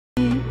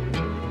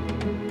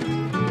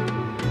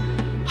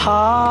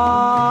hearts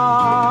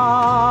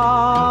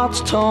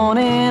torn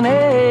in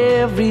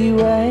every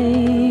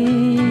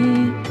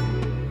way.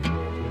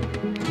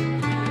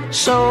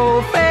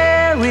 So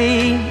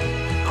ferry,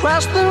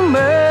 cross the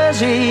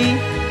Mersey,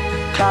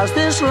 'cause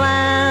this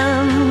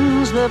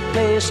land's the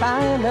place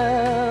I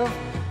love,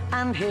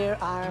 and here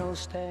I'll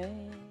stay.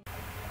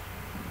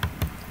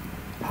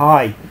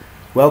 Hi,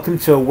 welcome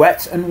to a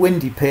wet and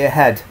windy pier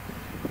head.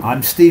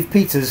 I'm Steve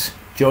Peters.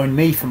 Join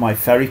me for my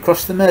ferry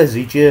cross the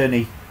Mersey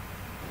journey.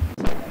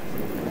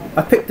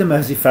 I picked the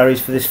Mersey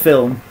Ferries for this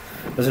film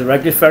as a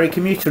regular ferry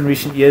commuter in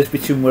recent years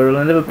between Wirral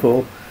and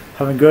Liverpool,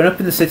 having grown up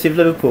in the city of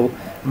Liverpool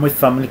and with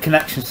family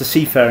connections to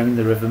seafaring in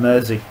the River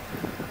Mersey.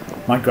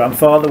 My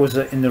grandfather was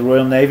in the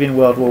Royal Navy in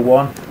World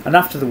War I and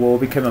after the war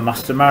became a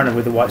master mariner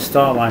with the White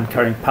Star Line,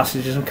 carrying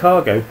passengers and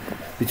cargo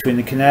between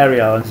the Canary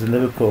Islands and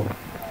Liverpool.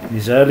 In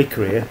his early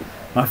career,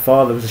 my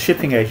father was a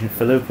shipping agent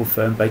for Liverpool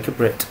firm Baker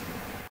Britt.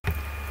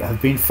 There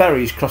have been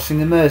ferries crossing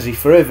the Mersey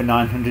for over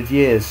 900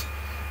 years,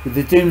 with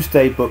the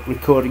Domesday Book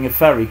recording a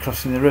ferry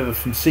crossing the river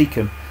from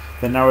Seacombe,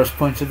 the narrowest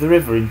point of the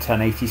river, in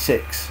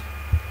 1086.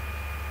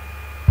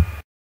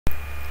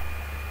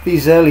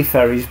 These early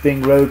ferries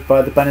being rowed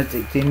by the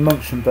Benedictine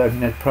monks from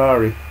Birkenhead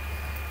Priory.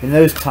 In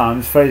those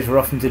times, ferries were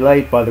often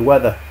delayed by the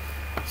weather,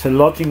 so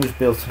lodging was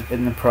built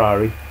in the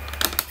priory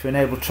to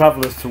enable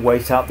travellers to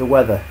wait out the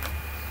weather.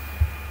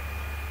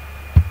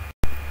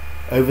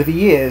 Over the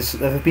years,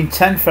 there have been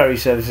 10 ferry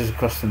services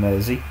across the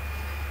Mersey.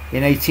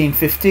 In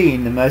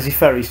 1815, the Mersey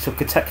Ferries took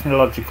a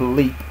technological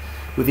leap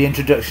with the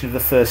introduction of the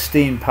first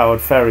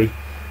steam-powered ferry.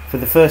 For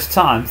the first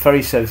time,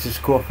 ferry services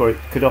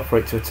could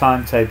operate to a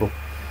timetable.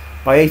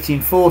 By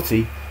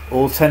 1840,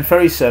 all 10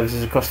 ferry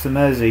services across the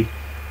Mersey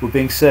were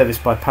being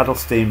serviced by paddle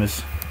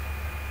steamers.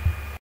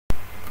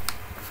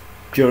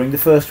 During the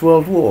First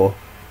World War,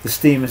 the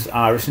steamers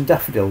Iris and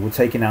Daffodil were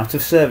taken out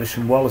of service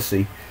from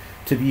Wallasey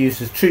to be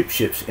used as troop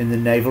ships in the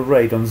naval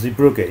raid on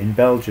Zeebrugge in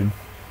Belgium.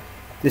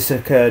 This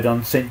occurred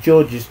on St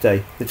George's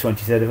Day, the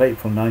 23rd of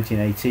April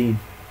 1918.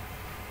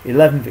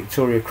 11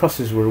 Victoria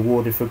Crosses were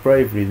awarded for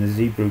bravery in the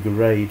Zeebrugge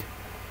raid.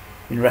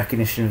 In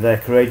recognition of their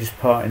courageous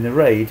part in the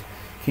raid,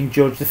 King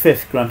George V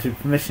granted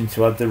permission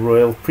to add the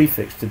royal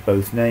prefix to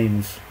both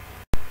names.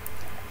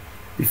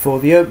 Before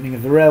the opening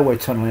of the railway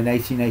tunnel in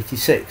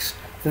 1886,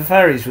 the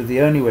ferries were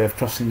the only way of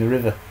crossing the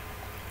river.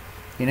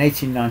 In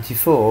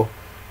 1894,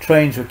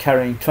 trains were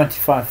carrying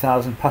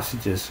 25,000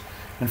 passengers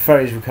and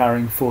ferries were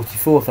carrying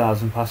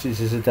 44,000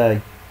 passengers a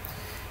day.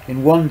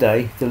 In one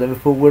day, the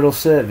Liverpool-Wirral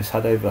service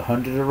had over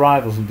 100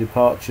 arrivals and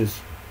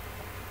departures.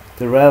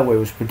 The railway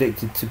was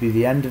predicted to be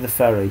the end of the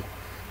ferry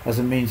as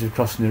a means of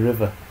crossing the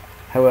river.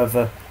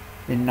 However,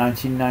 in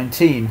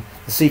 1919,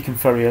 the Seacombe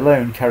ferry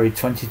alone carried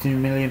 22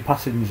 million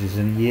passengers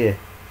in a year.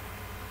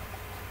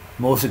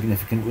 More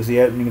significant was the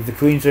opening of the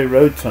Queensway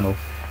Road Tunnel,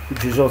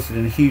 which resulted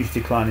in a huge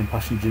decline in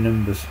passenger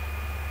numbers.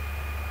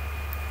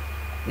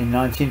 In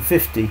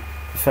 1950,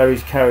 the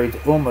ferries carried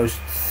almost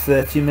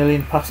 30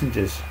 million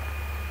passengers,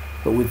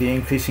 but with the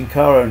increase in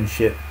car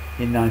ownership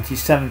in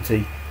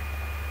 1970,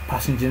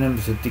 passenger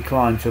numbers had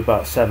declined to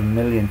about 7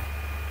 million.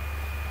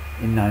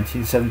 In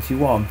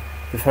 1971,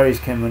 the ferries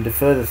came under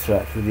further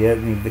threat with the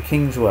opening of the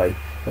Kingsway,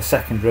 a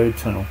second road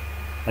tunnel,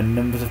 and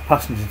numbers of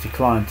passengers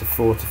declined to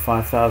 4,000 to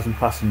 5,000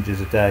 passengers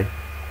a day.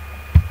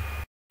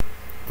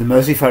 The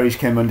Mersey ferries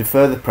came under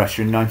further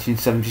pressure in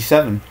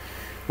 1977,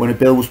 when a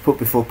bill was put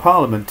before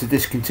Parliament to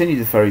discontinue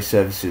the ferry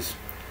services.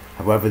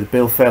 However, the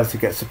bill failed to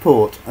get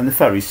support and the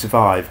ferries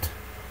survived.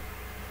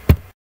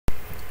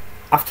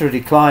 After a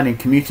decline in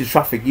commuter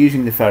traffic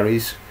using the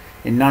ferries,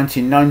 in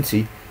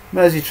 1990,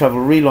 Mersey Travel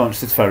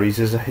relaunched the ferries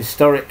as a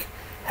historic,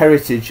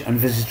 heritage and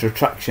visitor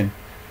attraction,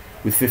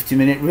 with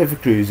 50-minute river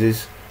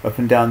cruises up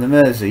and down the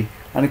Mersey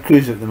and a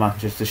cruise up the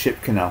Manchester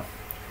Ship Canal.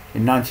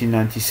 In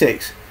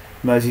 1996,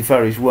 Mersey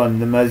Ferries won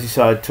the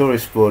Merseyside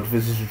Tourist Board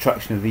Visitor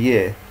Attraction of the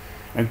Year,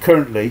 and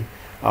currently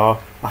are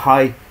a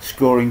high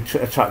scoring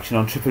attraction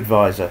on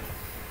TripAdvisor.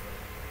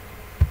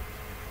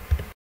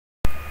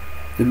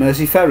 The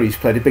Mersey Ferries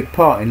played a big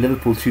part in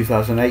Liverpool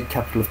 2008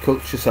 Capital of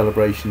Culture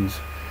celebrations,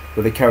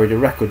 where they carried a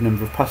record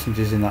number of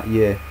passengers in that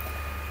year.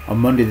 On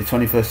Monday the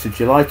 21st of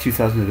July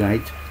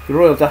 2008, the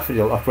Royal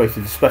Daffodil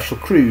operated a special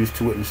cruise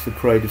to witness the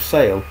parade of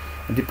sail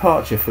and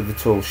departure for the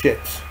tall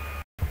ships.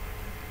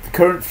 The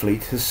current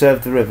fleet has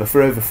served the river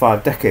for over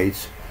 5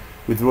 decades,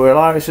 with Royal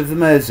Iris of the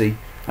Mersey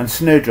and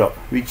Snowdrop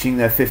reaching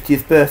their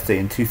 50th birthday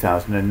in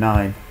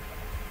 2009.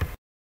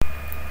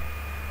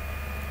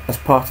 As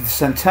part of the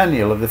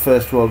centennial of the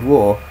First World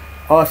War,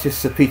 artist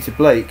Sir Peter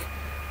Blake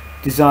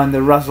designed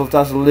the Razzle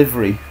Dazzle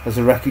livery as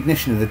a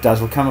recognition of the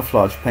dazzle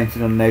camouflage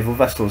painted on naval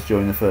vessels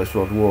during the First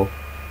World War.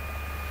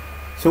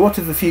 So what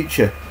of the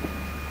future?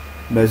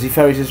 Mersey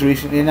Ferries has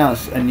recently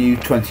announced a new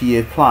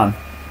 20-year plan,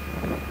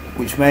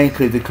 which may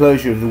include the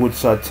closure of the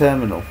Woodside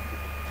terminal.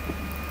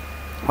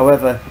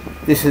 However,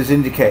 this has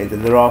indicated that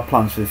there are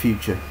plans for the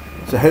future,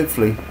 so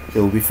hopefully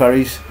there will be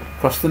ferries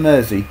across the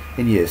Mersey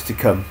in years to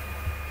come.